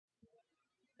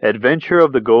Adventure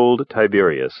of the Gold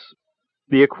Tiberius.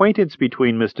 The acquaintance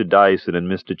between Mr. Dyson and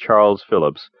Mr. Charles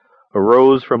Phillips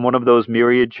arose from one of those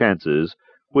myriad chances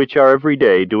which are every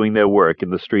day doing their work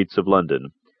in the streets of London.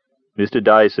 Mr.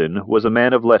 Dyson was a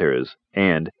man of letters,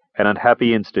 and an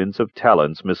unhappy instance of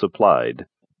talents misapplied.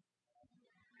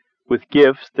 With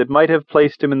gifts that might have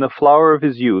placed him in the flower of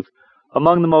his youth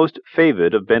among the most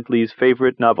favoured of Bentley's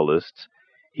favourite novelists,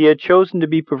 he had chosen to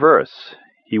be perverse.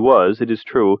 He was, it is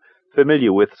true,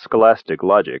 familiar with scholastic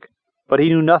logic, but he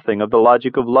knew nothing of the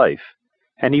logic of life,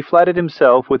 and he flattered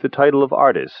himself with the title of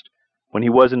artist, when he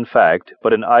was in fact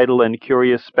but an idle and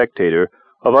curious spectator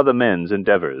of other men's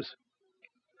endeavours.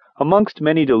 Amongst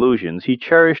many delusions he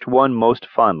cherished one most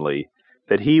fondly,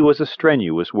 that he was a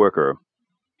strenuous worker,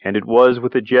 and it was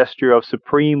with a gesture of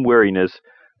supreme weariness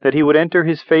that he would enter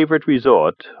his favourite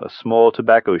resort, a small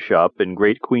tobacco shop in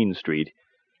Great Queen Street,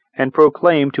 and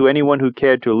proclaim to anyone who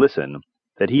cared to listen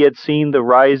that he had seen the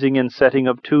rising and setting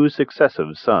of 2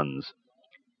 successive suns.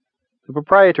 The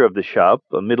proprietor of the shop,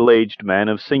 a middle-aged man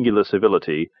of singular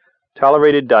civility,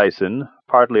 tolerated Dyson,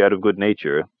 partly out of good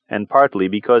nature, and partly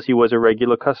because he was a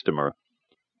regular customer.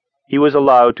 He was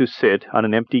allowed to sit on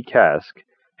an empty cask,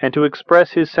 and to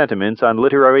express his sentiments on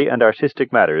literary and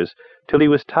artistic matters till he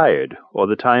was tired or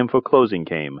the time for closing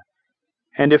came,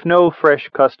 and if no fresh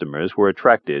customers were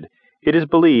attracted, it is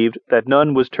believed that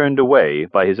none was turned away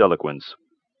by his eloquence.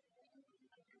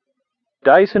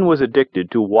 Dyson was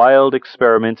addicted to wild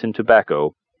experiments in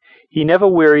tobacco. He never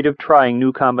wearied of trying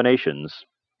new combinations,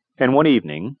 and one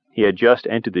evening he had just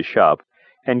entered the shop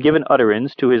and given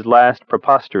utterance to his last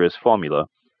preposterous formula,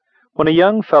 when a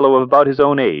young fellow of about his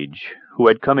own age, who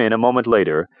had come in a moment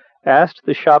later, asked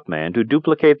the shopman to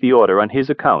duplicate the order on his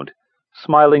account,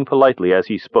 smiling politely as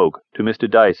he spoke to Mr.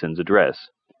 Dyson's address.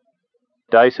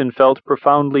 Dyson felt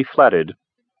profoundly flattered,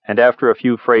 and after a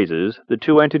few phrases the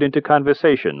two entered into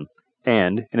conversation,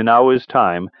 and, in an hour's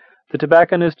time, the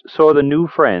tobacconist saw the new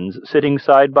friends sitting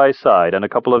side by side on a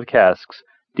couple of casks,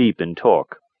 deep in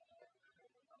talk.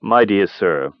 "My dear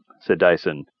sir," said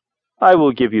Dyson, "I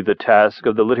will give you the task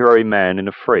of the literary man in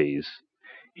a phrase.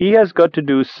 He has got to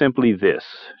do simply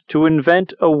this, to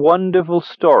invent a wonderful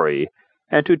story,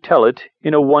 and to tell it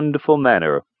in a wonderful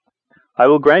manner." "I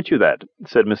will grant you that,"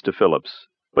 said Mr. Phillips,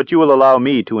 "but you will allow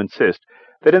me to insist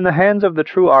that in the hands of the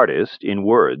true artist, in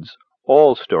words,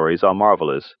 all stories are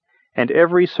marvellous, and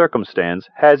every circumstance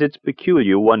has its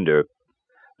peculiar wonder.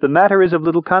 The matter is of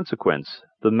little consequence,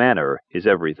 the manner is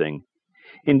everything.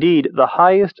 Indeed, the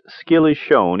highest skill is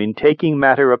shown in taking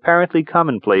matter apparently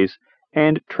commonplace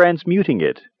and transmuting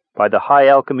it, by the high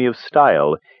alchemy of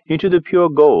style, into the pure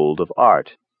gold of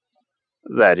art.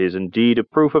 That is indeed a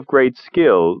proof of great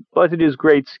skill, but it is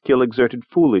great skill exerted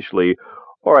foolishly,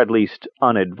 or at least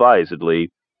unadvisedly.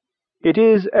 It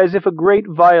is as if a great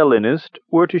violinist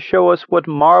were to show us what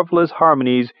marvellous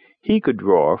harmonies he could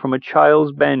draw from a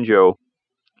child's banjo.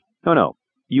 No,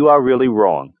 you are really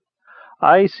wrong.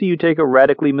 I see you take a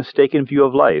radically mistaken view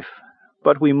of life,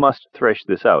 but we must thresh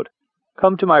this out.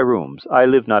 Come to my rooms. I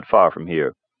live not far from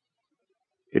here."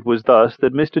 It was thus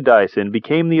that Mr. Dyson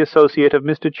became the associate of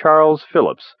Mr. Charles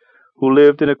Phillips, who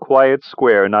lived in a quiet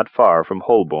square not far from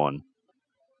Holborn.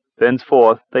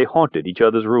 Thenceforth they haunted each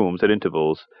other's rooms at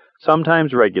intervals,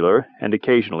 sometimes regular, and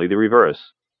occasionally the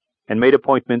reverse, and made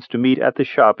appointments to meet at the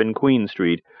shop in Queen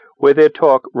Street, where their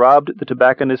talk robbed the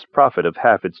tobacconist's profit of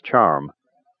half its charm.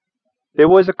 There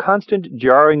was a constant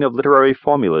jarring of literary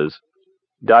formulas,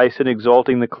 Dyson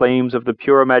exalting the claims of the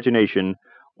pure imagination,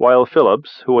 while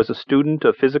Phillips, who was a student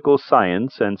of physical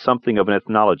science and something of an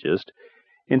ethnologist,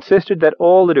 insisted that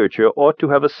all literature ought to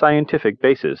have a scientific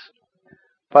basis.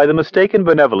 By the mistaken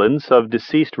benevolence of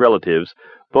deceased relatives,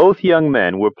 both young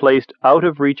men were placed out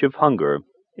of reach of hunger,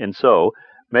 and so,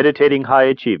 meditating high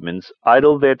achievements,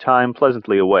 idled their time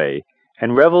pleasantly away,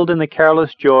 and revelled in the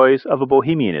careless joys of a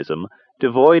bohemianism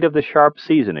devoid of the sharp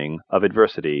seasoning of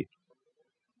adversity.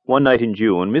 One night in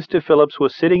June, Mr. Phillips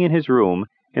was sitting in his room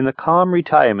in the calm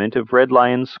retirement of Red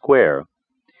Lion Square.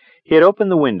 He had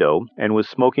opened the window and was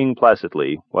smoking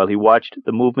placidly while he watched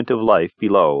the movement of life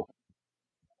below.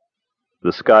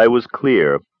 The sky was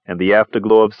clear, and the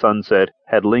afterglow of sunset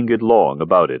had lingered long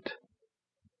about it.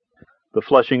 The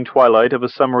flushing twilight of a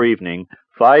summer evening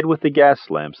vied with the gas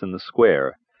lamps in the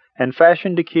square, and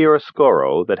fashioned a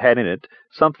chiaroscuro that had in it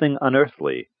something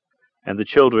unearthly, and the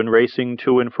children racing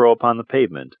to and fro upon the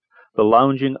pavement, the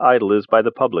lounging idlers by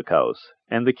the public-house,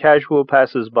 and the casual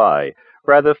passers-by,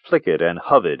 rather flickered and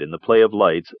hovered in the play of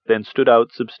lights than stood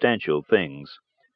out substantial things.